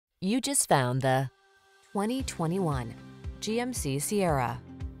You just found the 2021 GMC Sierra.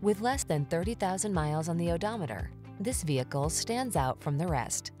 With less than 30,000 miles on the odometer, this vehicle stands out from the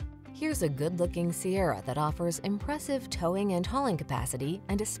rest. Here's a good-looking Sierra that offers impressive towing and hauling capacity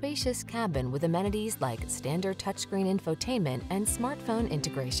and a spacious cabin with amenities like standard touchscreen infotainment and smartphone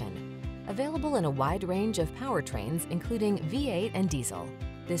integration. Available in a wide range of powertrains, including V8 and diesel,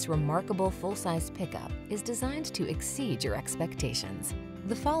 this remarkable full-size pickup is designed to exceed your expectations.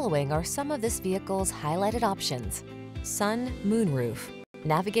 The following are some of this vehicle's highlighted options: sun, moonroof,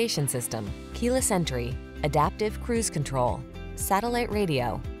 navigation system, keyless entry, adaptive cruise control, satellite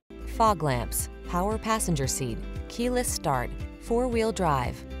radio, fog lamps, power passenger seat, keyless start, four-wheel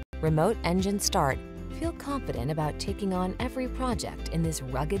drive, remote engine start. Feel confident about taking on every project in this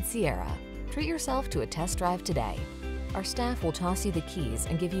rugged Sierra. Treat yourself to a test drive today. Our staff will toss you the keys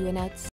and give you an